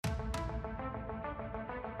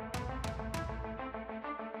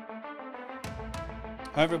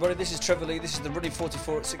Hi everybody, this is Trevor Lee. This is the Running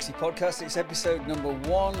 44 at 60 podcast. It's episode number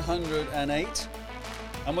 108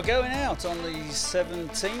 and we're going out on the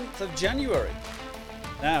 17th of January.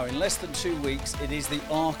 Now, in less than 2 weeks, it is the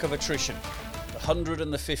arc of attrition, the 100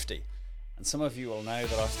 and the 50. And some of you will know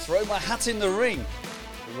that I've thrown my hat in the ring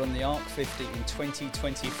to run the ARC 50 in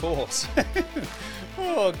 2024. So,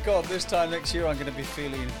 oh God, this time next year I'm going to be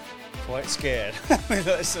feeling quite scared with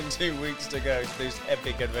less than 2 weeks to go to this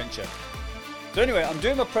epic adventure. So anyway, I'm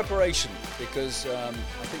doing my preparation because I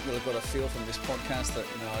think you'll have got a feel from this podcast that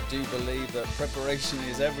I do believe that preparation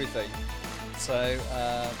is everything. So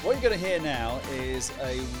what you're going to hear now is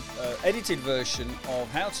a edited version of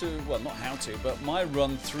but my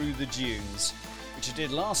run through the dunes, which I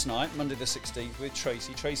did last night, Monday the 16th, with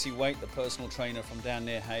Tracy Waite, the personal trainer from down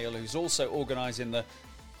near Hale, who's also organising the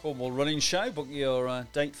Cornwall Running Show. Book your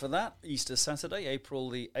date for that, Easter Saturday, April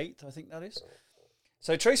the 8th, I think that is.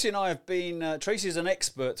 So Tracy and I have been, Tracy's an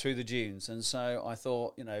expert through the dunes, and so I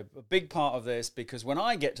thought, a big part of this, because when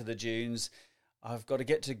I get to the dunes, I've got to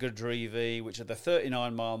get to Godrevy, which are the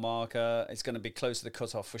 39-mile marker. It's going to be close to the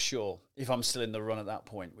cut-off for sure, if I'm still in the run at that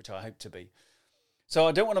point, which I hope to be. So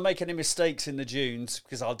I don't want to make any mistakes in the dunes,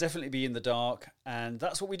 because I'll definitely be in the dark, and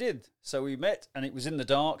that's what we did. So we met, and it was in the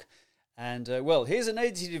dark. And, here's an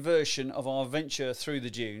edited version of our venture through the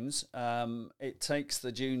dunes. It takes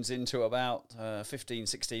the dunes into about 15,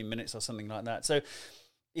 16 minutes or something like that. So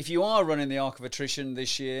if you are running the Arc of Attrition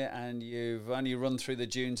this year and you've only run through the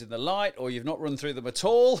dunes in the light or you've not run through them at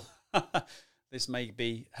all, this may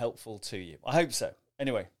be helpful to you. I hope so.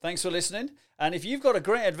 Anyway, thanks for listening. And if you've got a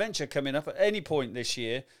great adventure coming up at any point this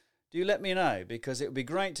year, do let me know, because it would be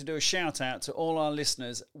great to do a shout out to all our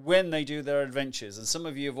listeners when they do their adventures. And some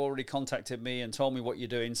of you have already contacted me and told me what you're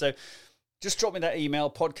doing. So just drop me that email,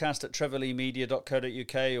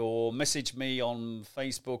 podcast@trevorleemedia.co.uk, or message me on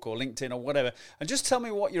Facebook or LinkedIn or whatever, and just tell me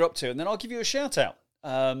what you're up to, and then I'll give you a shout out.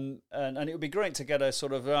 And it would be great to get a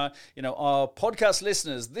sort of, our podcast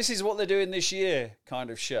listeners, this is what they're doing this year kind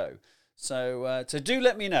of show. So do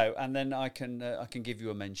let me know, and then I can give you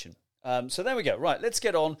a mention. So there we go. Right, let's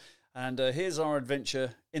get on. And here's our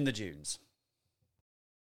adventure in the dunes.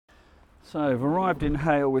 So I've arrived in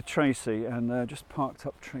Hale with Tracy and just parked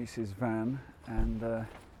up Tracy's van. And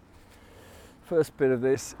first bit of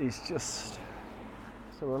this is just,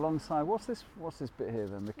 so we're alongside, what's this bit here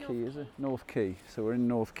then? The Quay, is it? North Quay. So we're in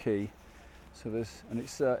North Quay. So there's, and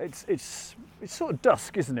it's sort of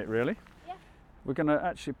dusk, isn't it, really? Yeah. We're going to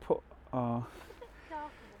actually put our...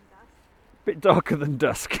 Bit darker than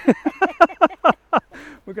dusk.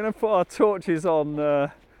 We're going to put our torches on.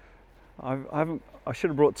 I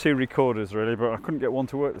should have brought two recorders really, but I couldn't get one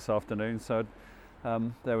to work this afternoon. So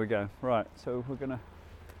there we go. Right, so we're going to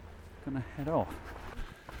head off.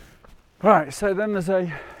 Right, so then there's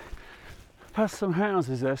past some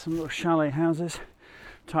houses there, some little chalet houses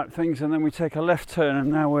type things, and then we take a left turn, and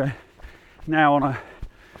now we're on a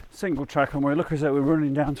single track, and we look as though we're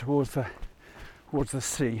running down towards the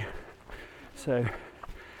sea. So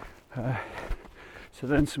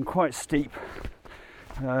then some quite steep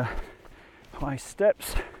high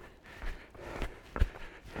steps.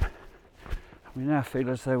 We now feel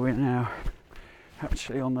as though we're now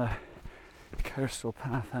actually on the coastal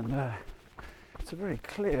path, and it's a very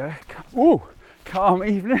clear, calm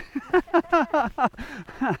evening.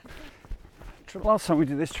 Last time we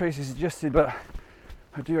did this, Tracy suggested, but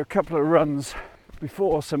I do a couple of runs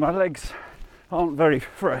before, so my legs aren't very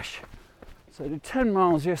fresh. So I did 10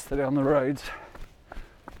 miles yesterday on the roads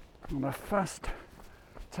on a fast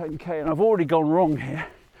 10k, and I've already gone wrong here.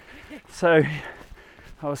 So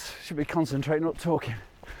should be concentrating, not talking.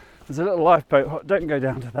 There's a little lifeboat, don't go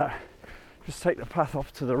down to that. Just take the path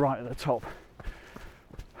off to the right at the top.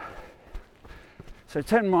 So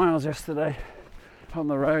 10 miles yesterday on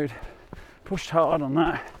the road, pushed hard on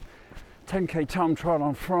that. 10k time trial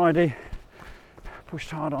on Friday,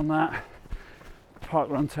 pushed hard on that.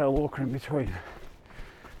 Parkrun Tail Walker in between.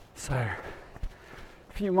 So a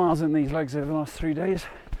few miles in these legs over the last 3 days,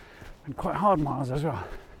 and quite hard miles as well.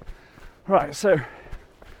 Right, so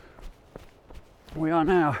we are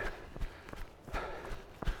now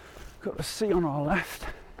got the sea on our left,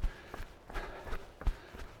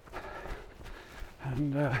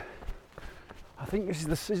 and I think is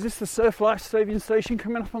this the Surf Life Saving Station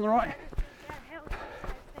coming up on the right?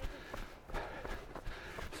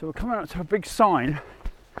 So we're coming up to a big sign,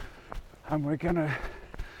 and we're going to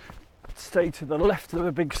stay to the left of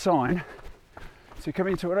the big sign. So you come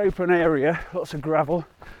into an open area, lots of gravel.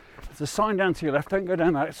 There's a sign down to your left, don't go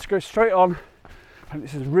down that, just go straight on. And it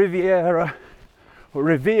says Riviera, or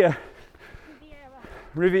Riviera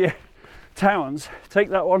Towns. Take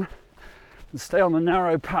that one, and stay on the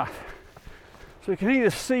narrow path. So we can either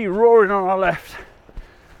see roaring on our left.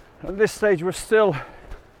 At this stage we're still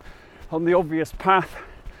on the obvious path.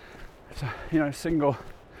 It's a single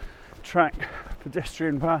track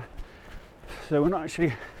pedestrian path. So we're not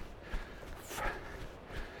actually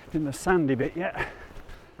in the sandy bit yet.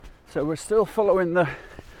 So we're still following the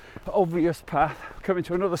obvious path. Coming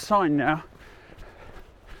to another sign now,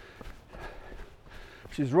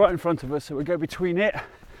 which is right in front of us. So we go between it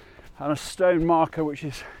and a stone marker, which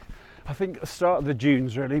is, I think, at the start of the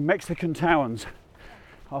dunes, really. Mexican Towers,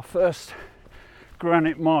 our first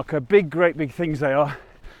granite marker. Great big things they are.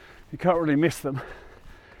 You can't really miss them.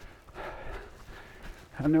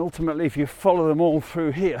 And ultimately, if you follow them all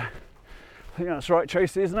through here, I think that's right,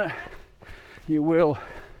 Tracy, isn't it? You will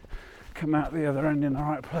come out the other end in the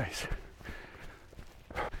right place.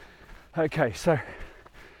 Okay, so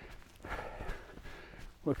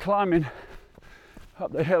we're climbing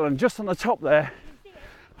up the hill, and just on the top there,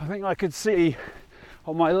 I think I could see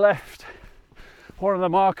on my left one of the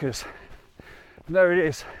markers. And there it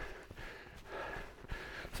is.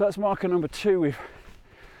 So that's marker number 2 we've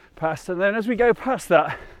passed, and then as we go past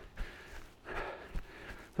that,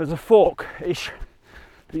 there's a fork-ish.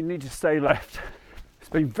 You need to stay left. It's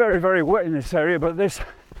been very, very wet in this area, but this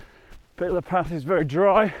bit of the path is very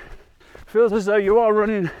dry. Feels as though you are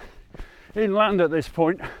running inland at this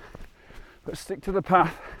point, but stick to the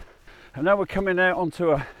path. And now we're coming out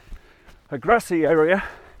onto a grassy area,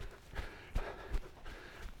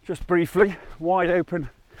 just briefly, wide open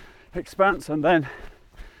expanse, and then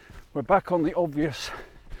we're back on the obvious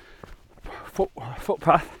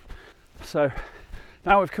footpath. So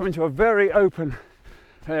now we've come into a very open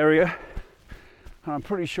area, and I'm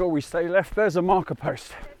pretty sure we stay left. There's a marker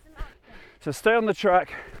post. So stay on the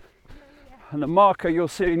track, and the marker you'll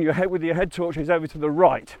see in your head with your head torch is over to the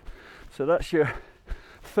right. So that's your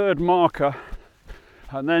third marker,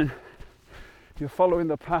 and then you're following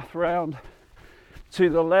the path round to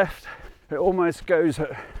the left. It almost goes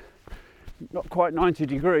at not quite 90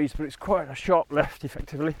 degrees, but it's quite a sharp left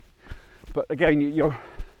effectively. But again,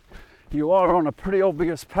 you are on a pretty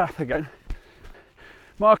obvious path again.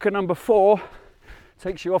 Marker number 4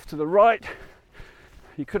 takes you off to the right.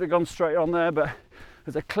 You could have gone straight on there, but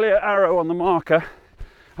there's a clear arrow on the marker,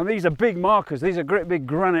 and these are big markers. These are great big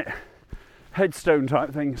granite headstone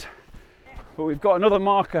type things. But we've got another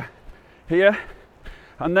marker here,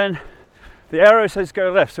 and then the arrow says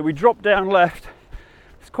go left, so we drop down left.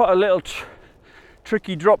 It's quite a little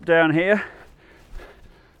tricky drop down here,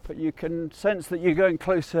 but you can sense that you're going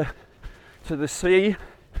closer to the sea.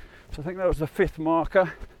 So I think that was the 5th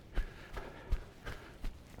marker,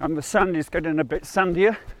 and the sand is getting a bit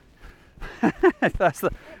sandier. if that's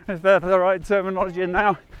the right terminology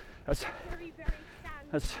now. As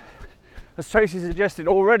Tracy suggested,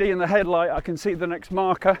 already in the headlight I can see the next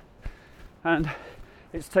marker, and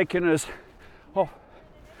it's taken us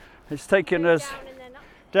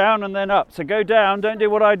down and then up. So go down, don't do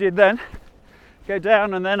what I did then. Go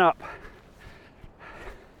down and then up.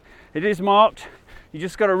 It is marked, you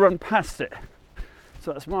just got to run past it.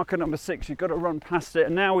 So that's marker number 6, you've got to run past it,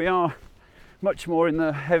 and now we are much more in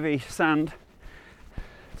the heavy sand.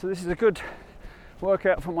 So this is a good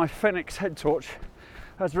workout for my Fenix head torch,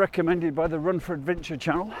 as recommended by the Run for Adventure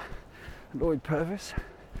channel and Lloyd Purvis.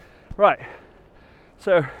 Right,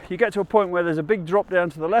 so you get to a point where there's a big drop down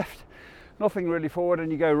to the left, nothing really forward,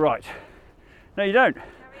 and you go right. No, you don't.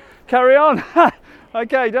 Carry on.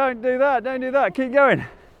 Okay, don't do that, keep going.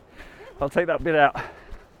 I'll take that bit out.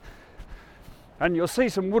 And you'll see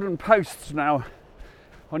some wooden posts now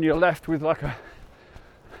on your left with like a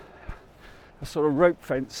sort of rope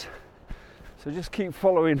fence. So just keep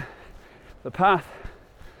following the path,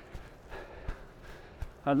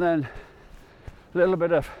 and then a little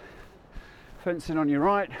bit of fencing on your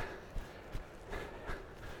right,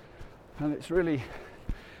 and it's really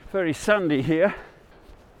very sandy here.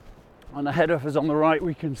 And ahead of us on the right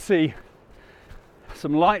we can see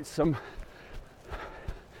some lights, some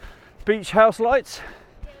beach house lights.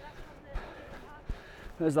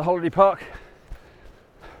 There's the holiday park.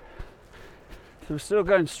 So we're still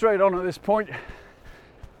going straight on at this point,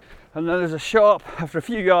 and then there's a sharp, after a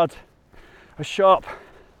few yards, a sharp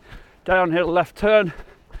downhill left turn,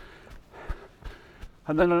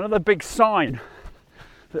 and then another big sign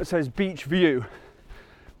that says beach view,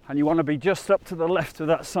 and you want to be just up to the left of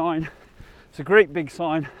that sign. It's a great big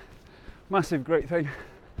sign, massive great thing.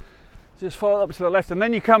 Just follow up to the left, and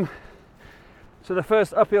then you come to the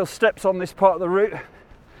first uphill steps on this part of the route.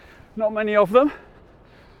 Not many of them,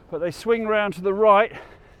 but they swing round to the right.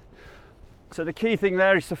 So the key thing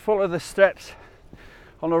there is to follow the steps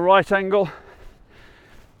on a right angle.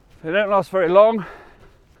 They don't last very long.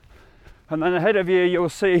 And then ahead of you, you'll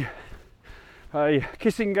see a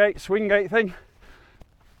kissing gate, swing gate thing.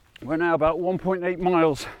 We're now about 1.8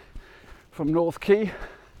 miles from North Quay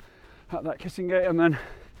at that kissing gate, and then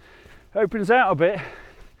opens out a bit,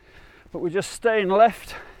 but we're just staying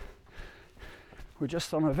left. We're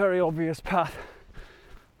just on a very obvious path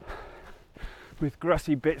with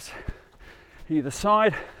grassy bits either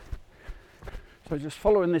side. So just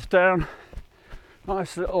following this down,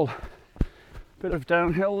 nice little bit of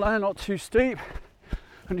downhill there, not too steep,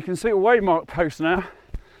 and you can see a waymark post now.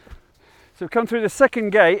 So we've come through the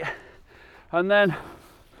second gate, and then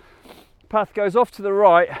the path goes off to the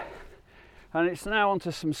right, and it's now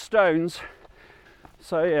onto some stones.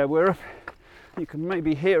 So yeah, we're up. You can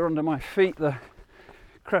maybe hear under my feet the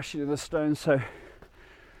crashing of the stones, so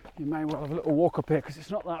you may well have a little walk up here because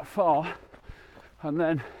it's not that far. And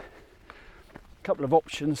then a couple of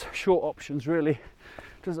options, short options really,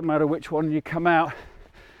 doesn't matter which one. You come out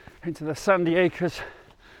into the Sandy Acres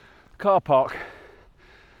car park,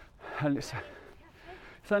 and it's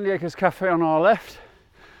Sandy Acres Cafe on our left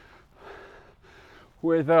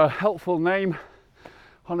with a helpful name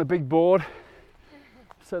on a big board.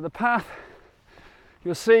 So the path,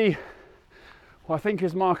 you'll see what I think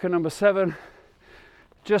is marker number 7,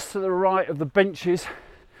 just to the right of the benches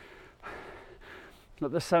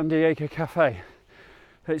at the Sandy Acre Cafe.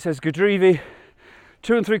 It says Godrevy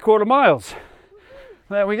 2 3/4 miles.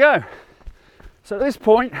 There we go. So at this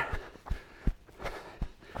point,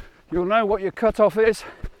 you'll know what your cut-off is,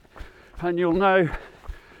 and you'll know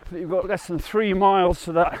that you've got less than 3 miles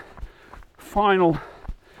to that final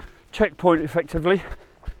checkpoint effectively.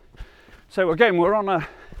 So again, we're on a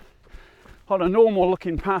normal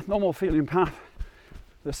looking path, normal feeling path.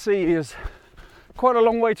 The sea is quite a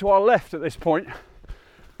long way to our left at this point.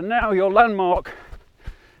 And now your landmark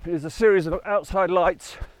is a series of outside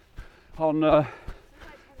lights on the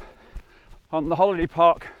holiday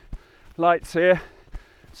park lights here.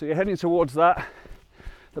 So you're heading towards that.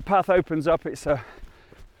 The path opens up. It's a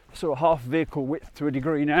sort of half vehicle width to a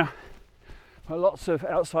degree now. Lots of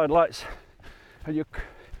outside lights, and you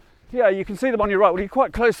can see them on your right. Well, you're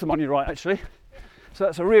quite close to them on your right actually. So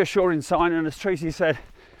that's a reassuring sign. And as Tracy said,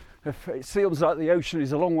 if it seems like the ocean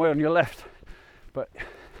is a long way on your left, but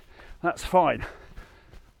that's fine.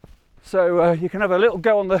 So you can have a little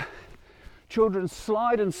go on the children's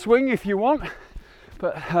slide and swing if you want,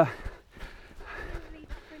 but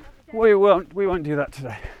we won't do that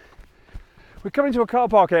today. We're coming to a car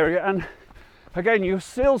park area, and again you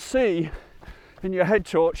still see in your head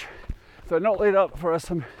torch they're not lit up for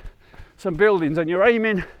some buildings, and you're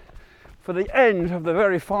aiming for the end of the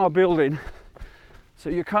very far building. So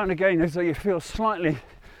you're kind of going as though you feel slightly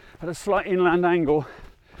at a slight inland angle,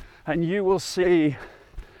 and you will see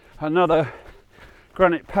another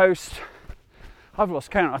granite post. I've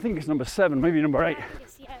lost count. I think it's number 7, maybe number 8. Yeah,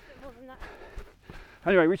 a bit more than that.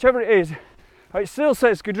 Anyway, whichever it is, it still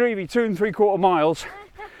says Godrevy 2 3/4 miles.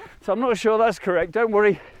 So I'm not sure that's correct. Don't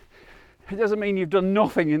worry. It doesn't mean you've done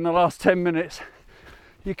nothing in the last 10 minutes.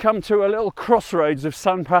 You come to a little crossroads of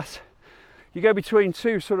sandpaths. You go between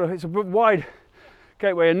two it's a wide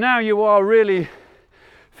gateway, and now you are really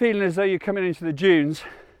feeling as though you're coming into the dunes,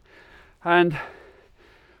 and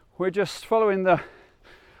we're just following the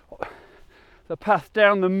path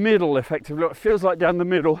down the middle effectively. It feels like down the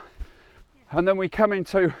middle, and then we come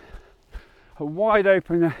into a wide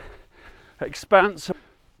open expanse.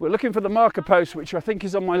 We're looking for the marker post, which I think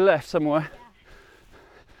is on my left somewhere.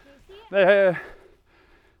 There,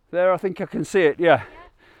 I think I can see it, yeah.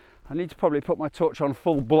 I need to probably put my torch on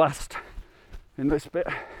full blast in this bit.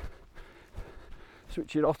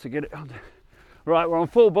 Switch it off to get it on. Right, we're on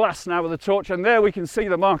full blast now with the torch, and there we can see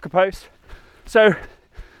the marker post. So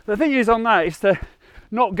the thing is on that is to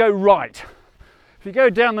not go right. If you go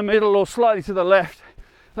down the middle or slightly to the left,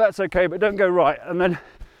 that's okay, but don't go right. And then,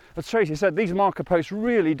 as Tracy said, these marker posts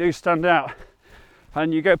really do stand out.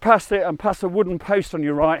 And you go past it and past a wooden post on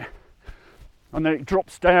your right, and then it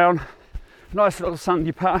drops down. Nice little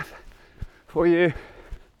sandy path for you.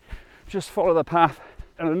 Just follow the path,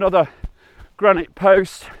 and another granite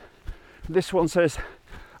post. This one says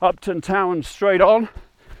Upton Town straight on.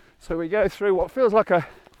 So we go through what feels like a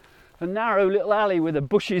narrow little alley with the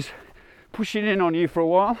bushes pushing in on you for a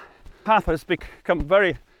while. The path has become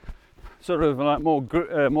very sort of like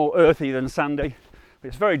more earthy than sandy.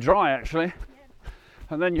 It's very dry actually. Yeah.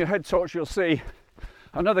 And then your head torch, you'll see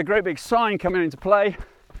another great big sign coming into play,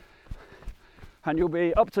 and you'll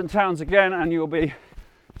be Upton Towns again, and you'll be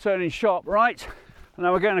turning sharp right. And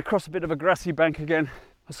now we're going across a bit of a grassy bank again,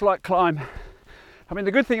 a slight climb. I mean,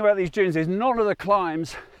 the good thing about these dunes is none of the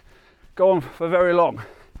climbs go on for very long.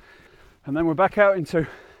 And then we're back out into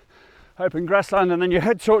open grassland, and then your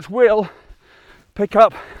head torch will pick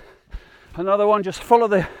up another one. Just follow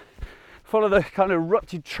the kind of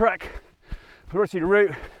rutted track, rutted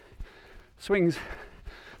route, swings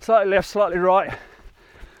slightly left, slightly right,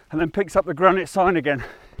 and then picks up the granite sign again.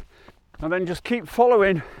 And then just keep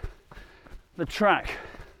following the track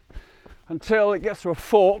until it gets to a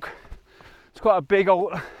fork. It's quite a big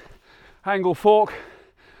old angle fork,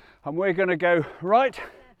 and we're going to go right,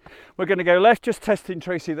 we're going to go left, just testing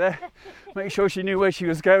Tracy there, make sure she knew where she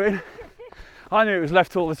was going. I knew it was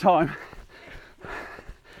left all the time.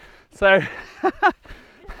 So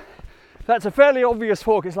that's a fairly obvious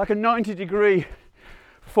fork. It's like a 90-degree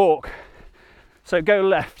fork, so go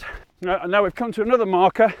left. Now we've come to another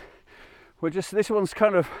marker. This one's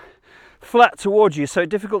kind of flat towards you, so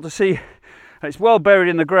difficult to see. It's well buried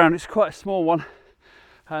in the ground. It's quite a small one,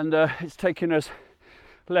 and it's taking us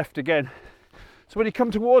left again. So when you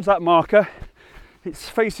come towards that marker, it's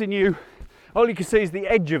facing you. All you can see is the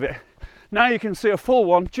edge of it. Now you can see a full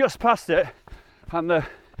one just past it, and the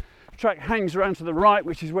track hangs around to the right,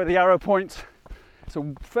 which is where the arrow points. It's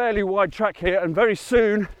a fairly wide track here, and very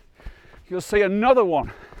soon you'll see another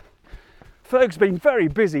one. Ferg's been very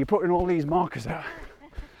busy putting all these markers out.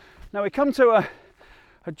 Now we come to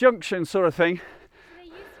a junction sort of thing. There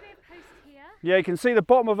used to be a post here. Yeah, you can see the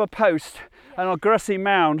bottom of a post and a grassy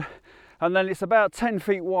mound, and then it's about 10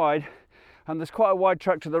 feet wide, and there's quite a wide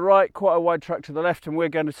track to the right, quite a wide track to the left, and we're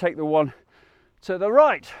going to take the one to the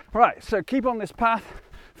right. Right, so keep on this path.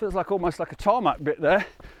 Feels like almost like a tarmac bit there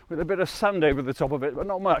with a bit of sand over the top of it, but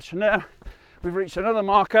not much. And now we've reached another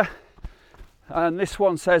marker, and this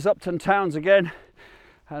one says Upton Towns again,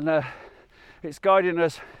 and it's guiding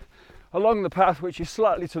us along the path, which is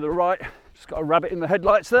slightly to the right. Just got a rabbit in the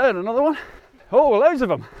headlights there, and another one. Oh, loads of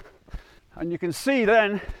them. And you can see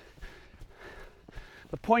then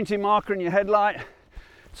the pointy marker in your headlight.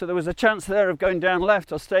 So there was a chance there of going down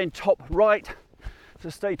left or staying top right. So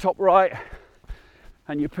stay top right,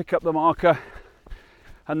 and you pick up the marker,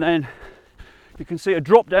 and then you can see a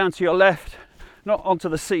drop down to your left, not onto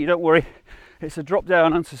the sea, don't worry. It's a drop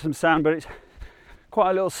down onto some sand, but it's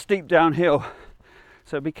quite a little steep downhill.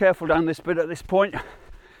 So be careful down this bit at this point.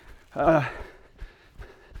 It's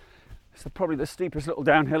probably the steepest little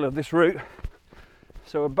downhill of this route.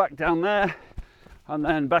 So we're back down there, and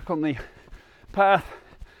then back on the path.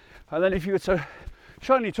 And then if you were to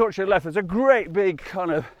shine your torch to the left, there's a great big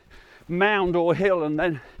kind of mound or hill, and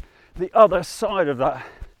then the other side of that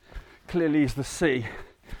clearly is the sea.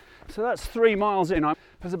 So that's 3 miles in.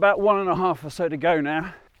 There's about 1.5 or so to go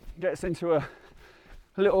now. Gets into a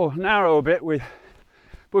little narrow bit with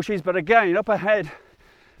bushes, but again up ahead,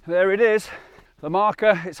 there it is, the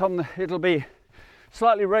marker. It'll be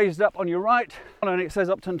slightly raised up on your right, and it says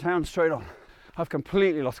Upton Town straight on. I've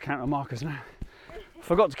completely lost count of markers now.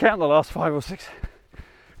 Forgot to count the last 5 or 6.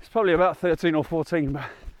 It's probably about 13 or 14, but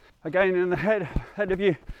again in the head of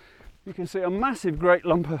you, you can see a massive great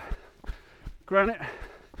lump of granite,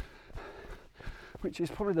 which is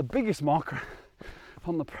probably the biggest marker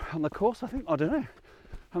on the course, I think. I don't know.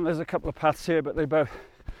 And there's a couple of paths here, but they both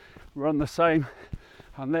run the same.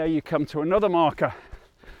 And there you come to another marker.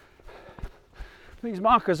 These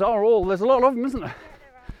markers there's a lot of them, isn't there?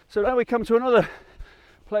 So now we come to another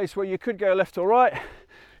place where you could go left or right.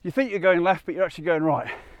 You think you're going left, but you're actually going right.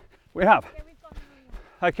 We have. Yeah, we've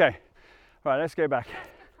gone Okay, right, let's go back.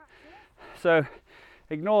 So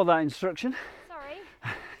ignore that instruction.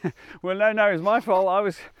 Sorry. Well, no, it's my fault. I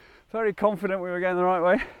was very confident we were going the right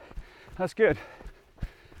way. That's good.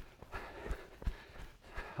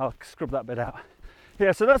 I'll scrub that bit out.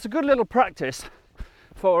 Yeah, so that's a good little practice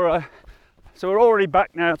for. So we're already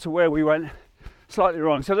back now to where we went slightly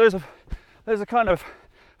wrong. So there's a kind of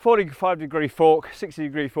 45-degree fork,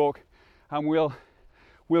 60-degree fork, and we'll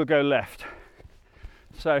go left.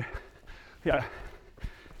 So yeah.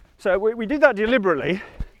 So we did that deliberately,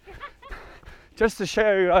 just to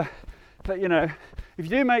show that, you know, if you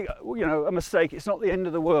do make, you know, a mistake, it's not the end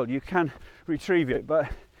of the world. You can retrieve it, but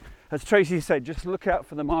as Tracy said, just look out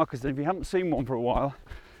for the markers. And if you haven't seen one for a while,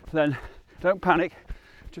 then don't panic.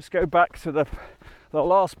 Just go back to the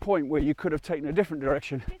last point where you could have taken a different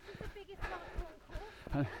direction. This is the biggest marker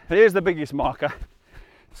on course. Here's the biggest marker.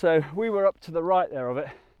 So we were up to the right there of it,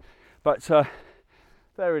 but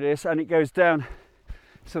there it is, and it goes down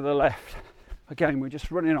to the left. Again, we're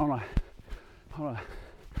just running on a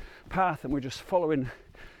path, and we're just following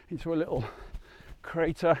into a little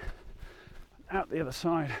crater out the other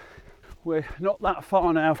side. We're not that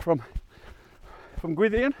far now from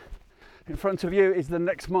Gwythian. In front of you is the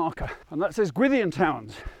next marker, and that says Gwythian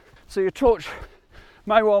Towns. So your torch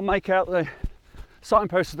may well make out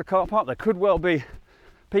signpost to the car park. There could well be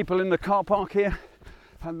people in the car park here,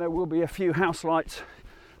 and there will be a few house lights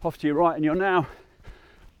off to your right, and you're now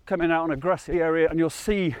coming out on a grassy area, and you'll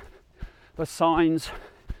see the signs.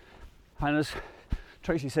 And as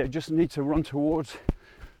Tracy said, just need to run towards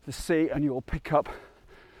the sea and you'll pick up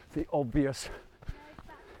the obvious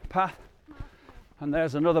path. And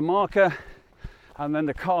there's another marker, and then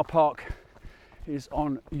the car park is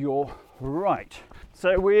on your right.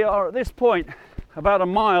 So we are at this point about a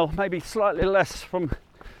mile, maybe slightly less from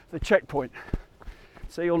the checkpoint.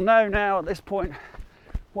 So you'll know now at this point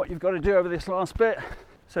what you've got to do over this last bit.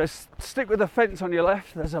 So stick with the fence on your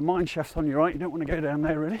left. There's a mine shaft on your right. You don't want to go down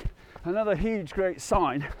there really. Another huge great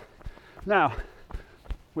sign. Now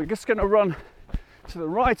we're just going to run to the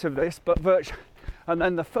right of this, but and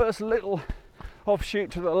then the first little offshoot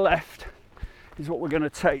to the left is what we're going to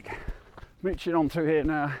take. Reaching on through here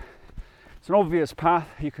now. It's an obvious path.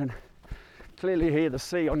 You can clearly hear the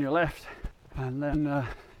sea on your left, and then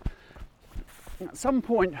at some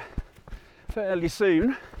point fairly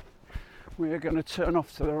soon we're going to turn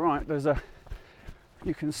off to the right.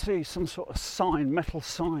 You can see some sort of sign, metal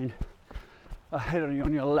sign ahead of you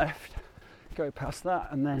on your left. Go past that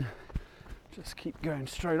and then just keep going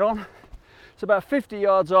straight on. It's about 50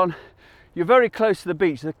 yards on. You're very close to the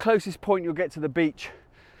beach. The closest point you'll get to the beach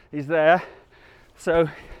is there. So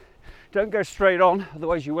don't go straight on,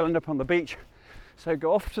 otherwise you will end up on the beach. So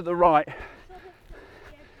go off to the right.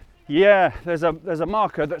 Yeah, there's a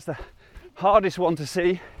marker that's the hardest one to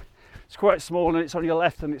see. It's quite small and it's on your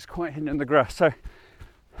left and it's quite hidden in the grass. So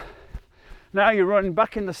now you're running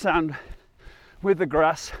back in the sand with the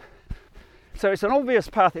grass. So it's an obvious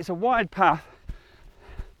path, it's a wide path,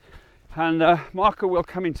 and marker will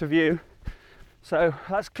come into view. So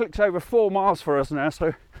that's clicked over 4 miles for us now,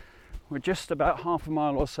 so we're just about half a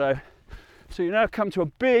mile or so. So you now come to a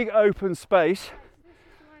big open space,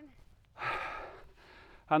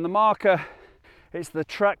 and the marker, it's the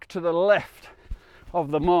track to the left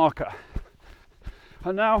of the marker.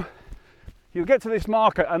 And now you get to this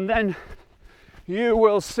marker and then you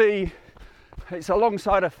will see it's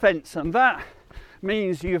alongside a fence, and that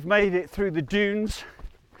means you've made it through the dunes.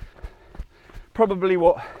 Probably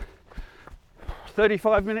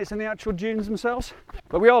 35 minutes in the actual dunes themselves.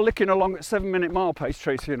 But we are licking along at 7-minute mile pace,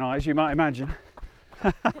 Tracy and I, as you might imagine.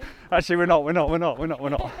 Actually, we're not.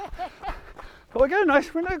 But we're going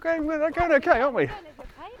nice. We're going okay, aren't we?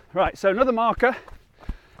 Right, so another marker,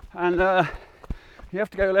 and you have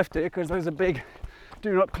to go left here because there's a big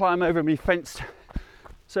 "do not climb over me" fence.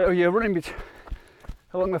 So you're running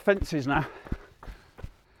along the fences now,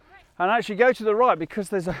 and actually go to the right because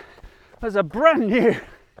there's a brand new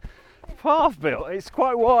path built. It's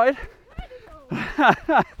quite wide.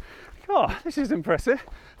 God, this is impressive.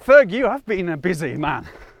 Ferg, you have been a busy man.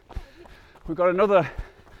 We've got another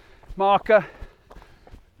marker.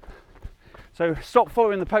 So stop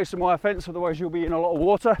following the post and wire fence, otherwise you'll be in a lot of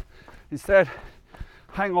water. Instead,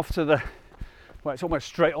 hang off to it's almost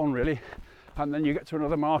straight on really, and then you get to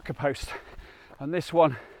another marker post. And this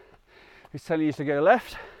one is telling you to go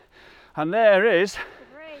left. And there is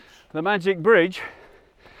the magic bridge.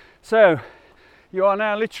 So you are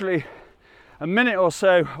now literally a minute or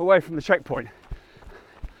so away from the checkpoint.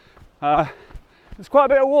 There's quite a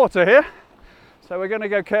bit of water here, so we're going to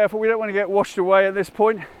go careful. We don't want to get washed away at this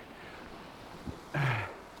point.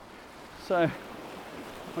 So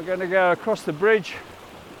we're going to go across the bridge.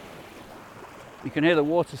 You can hear the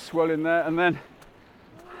water swirling there, and then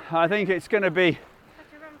I think it's going to be,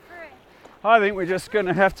 I think we're just going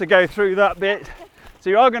to have to go through that bit. So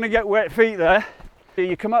you are going to get wet feet there.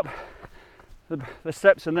 You come up the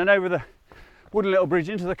steps and then over the wooden little bridge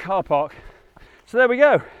into the car park. So there we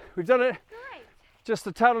go. We've done it. Great. Just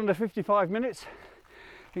a tad under 55 minutes,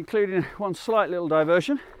 including one slight little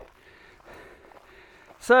diversion.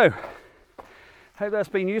 So, hope that's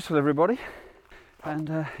been useful, everybody.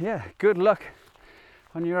 And yeah, good luck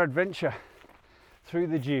on your adventure through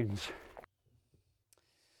the dunes.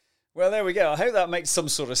 Well, there we go. I hope that makes some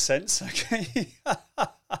sort of sense. Okay.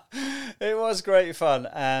 It was great fun,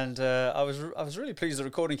 and I was really pleased the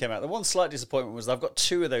recording came out. The one slight disappointment was I've got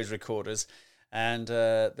 2 of those recorders, and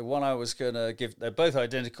the one I was going to give, they're both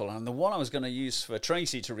identical, and the one I was going to use for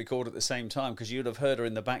Tracy to record at the same time, because you'd have heard her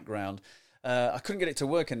in the background, I couldn't get it to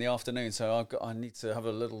work in the afternoon, so I need to have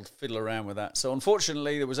a little fiddle around with that. So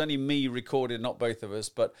unfortunately, there was only me recorded, not both of us.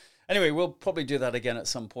 But anyway, we'll probably do that again at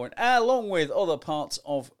some point, along with other parts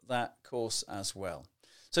of that course as well.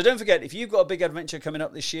 So don't forget, if you've got a big adventure coming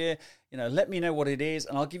up this year, let me know what it is,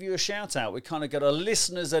 and I'll give you a shout out. We kind of got a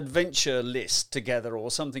listeners' adventure list together or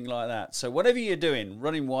something like that. So whatever you're doing,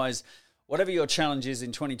 running wise, whatever your challenge is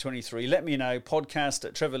in 2023, let me know.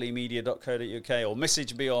 podcast@trevorleemedia.co.uk or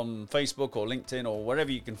message me on Facebook or LinkedIn or wherever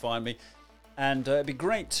you can find me. And it'd be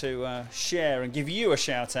great to share and give you a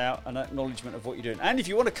shout out and acknowledgement of what you're doing. And if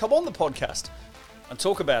you want to come on the podcast and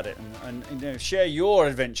talk about it and share your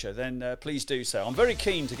adventure, then please do so. I'm very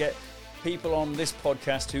keen to get people on this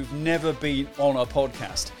podcast who've never been on a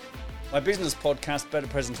podcast. My business podcast, Better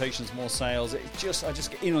Presentations, More Sales, I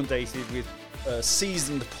just get inundated with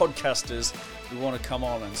seasoned podcasters who want to come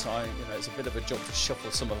on, and so it's a bit of a job to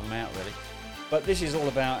shuffle some of them out, really. But this is all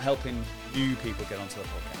about helping new people get onto the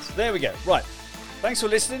podcast. There we go. Right. Thanks for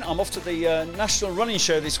listening. I'm off to the National Running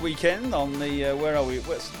Show this weekend on the, where are we?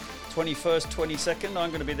 21st, 22nd.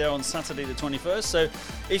 I'm going to be there on Saturday the 21st. So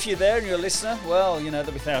if you're there and you're a listener, well,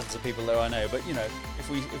 there'll be thousands of people there, I know. But,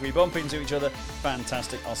 if we bump into each other,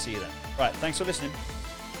 fantastic. I'll see you then. Right. Thanks for listening.